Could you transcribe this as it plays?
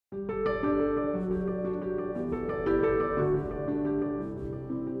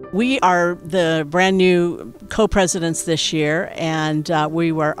We are the brand new co-presidents this year, and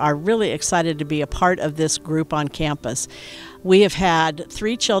we are really excited to be a part of this group on campus. We have had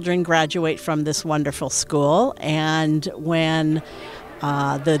 3 children graduate from this wonderful school, and when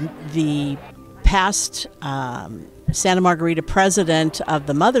the past Santa Margarita president of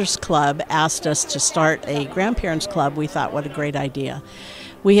the Mothers Club asked us to start a grandparents club, we thought, what a great idea.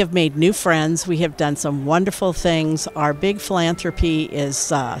 We have made new friends. We have done some wonderful things. Our big philanthropy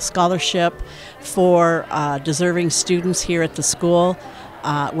is scholarship for deserving students here at the school.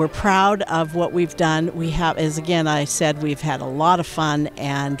 We're proud of what we've done. We have, as again I said, we've had a lot of fun,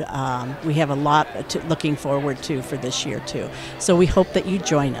 and we have a lot looking forward to for this year too. So we hope that you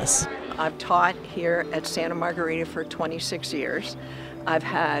join us. I've taught here at Santa Margarita for 26 years. I've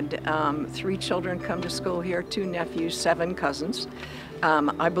had 3 children come to school here, 2 nephews, 7 cousins.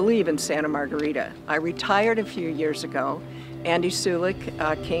 I believe in Santa Margarita. I retired a few years ago. Andy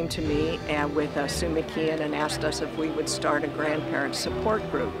Sulik came to me with Sue McKeon and asked us if we would start a grandparent support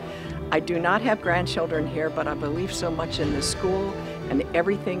group. I do not have grandchildren here, but I believe so much in the school and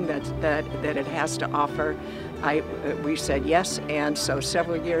everything that it has to offer. We said yes, and so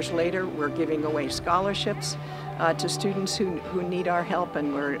several years later we're giving away scholarships to students who need our help,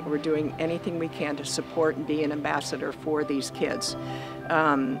 and we're doing anything we can to support and be an ambassador for these kids.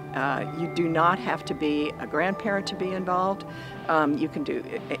 You do not have to be a grandparent to be involved. You can do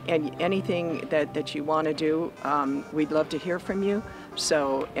anything that you want to do. We'd love to hear from you.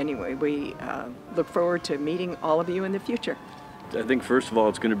 So anyway, we look forward to meeting all of you in the future. I think first of all,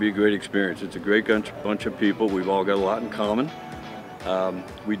 it's going to be a great experience. It's a great bunch of people. We've all got a lot in common.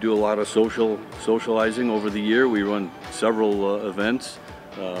 We do a lot of socializing over the year. We run several events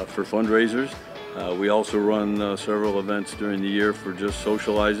for fundraisers. We also run several events during the year for just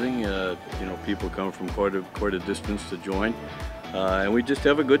socializing. People come from quite a distance to join, and we just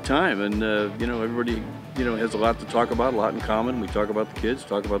have a good time. And everybody has a lot to talk about, a lot in common. We talk about the kids,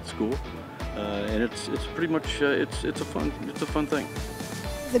 talk about the school, and it's pretty much it's a fun thing.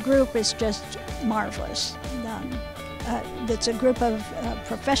 The group is just marvelous. It's a group of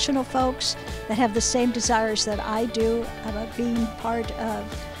professional folks that have the same desires that I do about being part of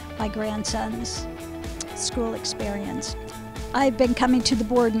my grandson's school experience. I've been coming to the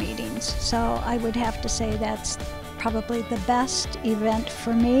board meetings, so I would have to say that's probably the best event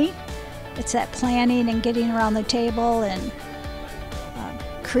for me. It's that planning and getting around the table and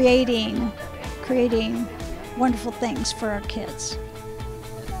creating wonderful things for our kids.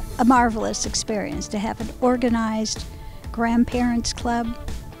 A marvelous experience to have an organized grandparents club.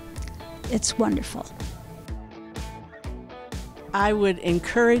 It's wonderful. I would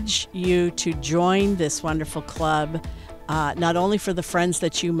encourage you to join this wonderful club, not only for the friends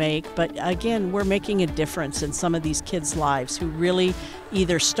that you make, but again, we're making a difference in some of these kids' lives who really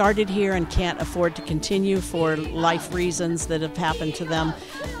either started here and can't afford to continue for life reasons that have happened to them,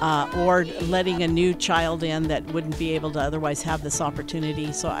 or letting a new child in that wouldn't be able to otherwise have this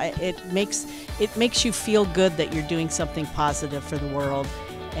opportunity. So it makes you feel good that you're doing something positive for the world.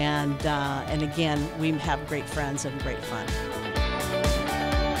 And again, we have great friends and great fun.